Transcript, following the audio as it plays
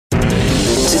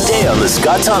today on The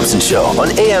Scott Thompson Show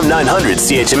on AM 900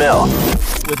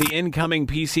 CHML. With the incoming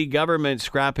PC government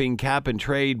scrapping cap and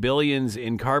trade, billions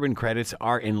in carbon credits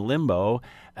are in limbo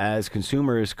as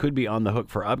consumers could be on the hook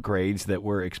for upgrades that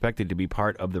were expected to be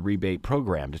part of the rebate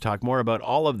program. To talk more about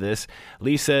all of this,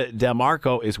 Lisa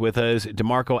DeMarco is with us.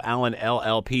 DeMarco Allen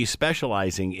LLP,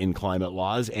 specializing in climate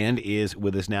laws, and is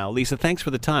with us now. Lisa, thanks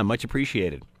for the time. Much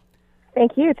appreciated.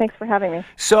 Thank you. Thanks for having me.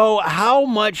 So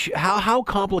how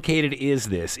complicated is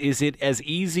this? Is it as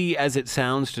easy as it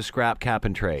sounds to scrap cap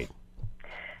and trade?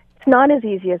 It's not as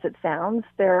easy as it sounds.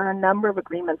 There are a number of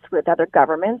agreements with other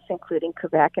governments, including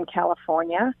Quebec and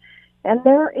California. And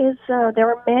there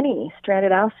are many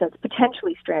stranded assets,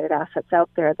 potentially stranded assets out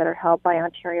there that are held by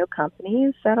Ontario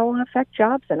companies that will affect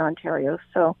jobs in Ontario.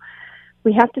 So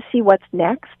we have to see what's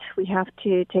next. We have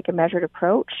to take a measured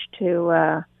approach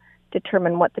to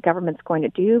determine what the government's going to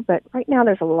do. But right now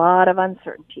there's a lot of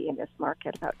uncertainty in this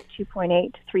market, about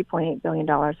 $2.8 to $3.8 billion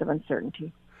of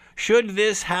uncertainty. Should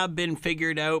this have been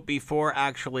figured out before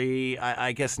actually,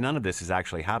 I guess none of this has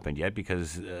actually happened yet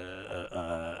because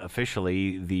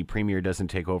officially the Premier doesn't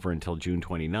take over until June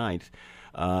 29th,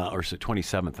 or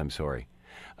 27th, I'm sorry.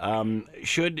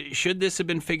 Should this have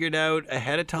been figured out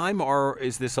ahead of time, or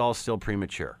is this all still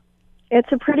premature?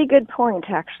 It's a pretty good point,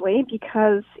 actually,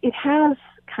 because it has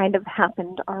kind of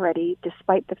happened already,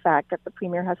 despite the fact that the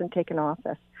Premier hasn't taken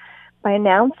office. By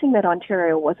announcing that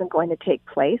Ontario wasn't going to take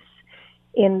place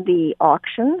in the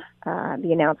auction, the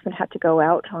announcement had to go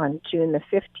out on June the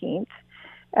 15th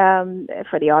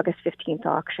for the August 15th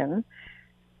auction.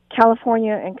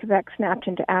 California and Quebec snapped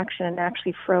into action and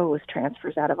actually froze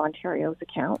transfers out of Ontario's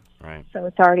accounts. Right. So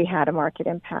it's already had a market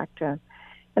impact. And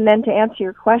then to answer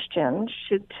your question,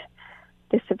 should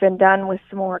this have been done with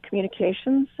some more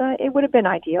communications? It would have been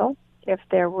ideal if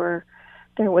there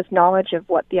was knowledge of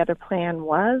what the other plan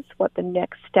was, what the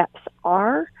next steps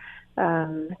are.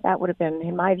 That would have been,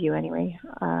 in my view anyway,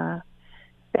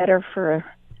 better for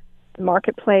the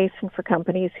marketplace and for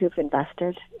companies who've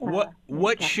invested.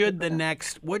 What should the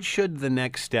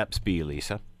next steps be,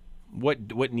 Lisa?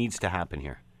 What needs to happen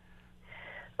here?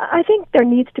 I think there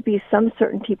needs to be some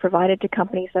certainty provided to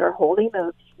companies that are holding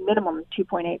those minimum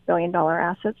 $2.8 billion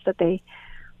assets, that they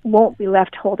won't be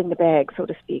left holding the bag, so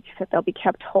to speak, that they'll be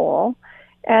kept whole.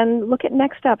 And look at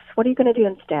next steps. What are you going to do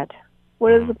instead?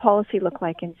 What does the policy look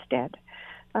like instead?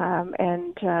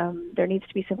 There needs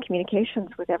to be some communications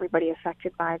with everybody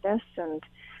affected by this, and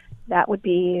that would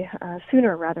be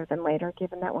sooner rather than later,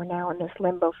 given that we're now in this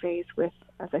limbo phase with,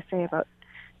 as I say, about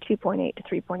 $2.8 to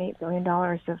 $3.8 billion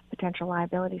of potential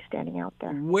liability standing out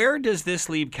there. Where does this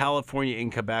leave California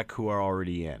and Quebec, who are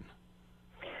already in?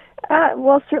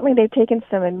 Well, certainly they've taken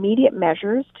some immediate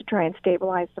measures to try and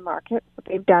stabilize the market. What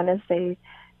they've done is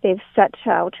they've set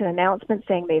out an announcement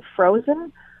saying they've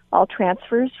frozen all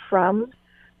transfers from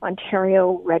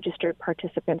Ontario registered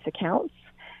participants' accounts.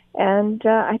 And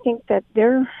I think that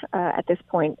they're, at this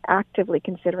point, actively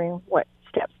considering what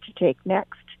steps to take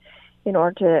next in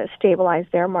order to stabilize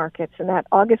their markets. And that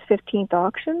August 15th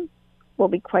auction will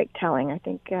be quite telling. I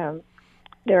think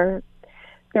there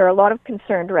are a lot of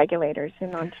concerned regulators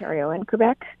in Ontario and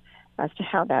Quebec as to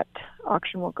how that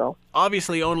auction will go.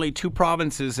 Obviously, only two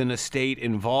provinces in a state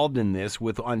involved in this.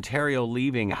 With Ontario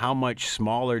leaving, how much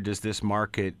smaller does this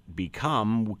market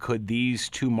become? Could these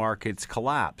two markets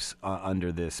collapse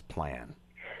under this plan?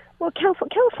 Well,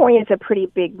 California is a pretty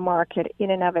big market in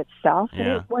and of itself, and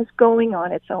it was going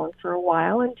on its own for a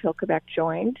while until Quebec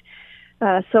joined.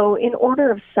 So in order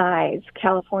of size,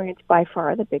 California is by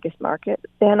far the biggest market,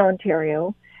 then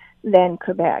Ontario, then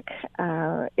Quebec.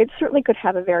 It certainly could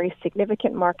have a very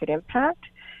significant market impact,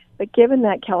 but given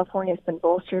that California has been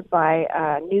bolstered by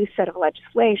a new set of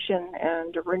legislation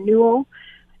and a renewal,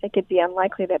 I think it'd be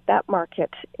unlikely that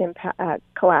market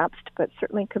collapsed, but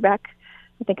certainly Quebec,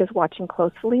 I think, is watching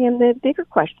closely. And the bigger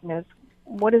question is,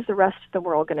 what is the rest of the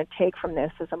world going to take from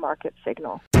this as a market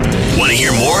signal? Want to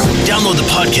hear more? Download the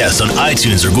podcast on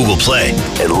iTunes or Google Play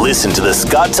and listen to The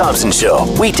Scott Thompson Show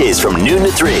weekdays from noon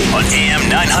to 3 on AM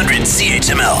 900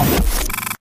 CHML.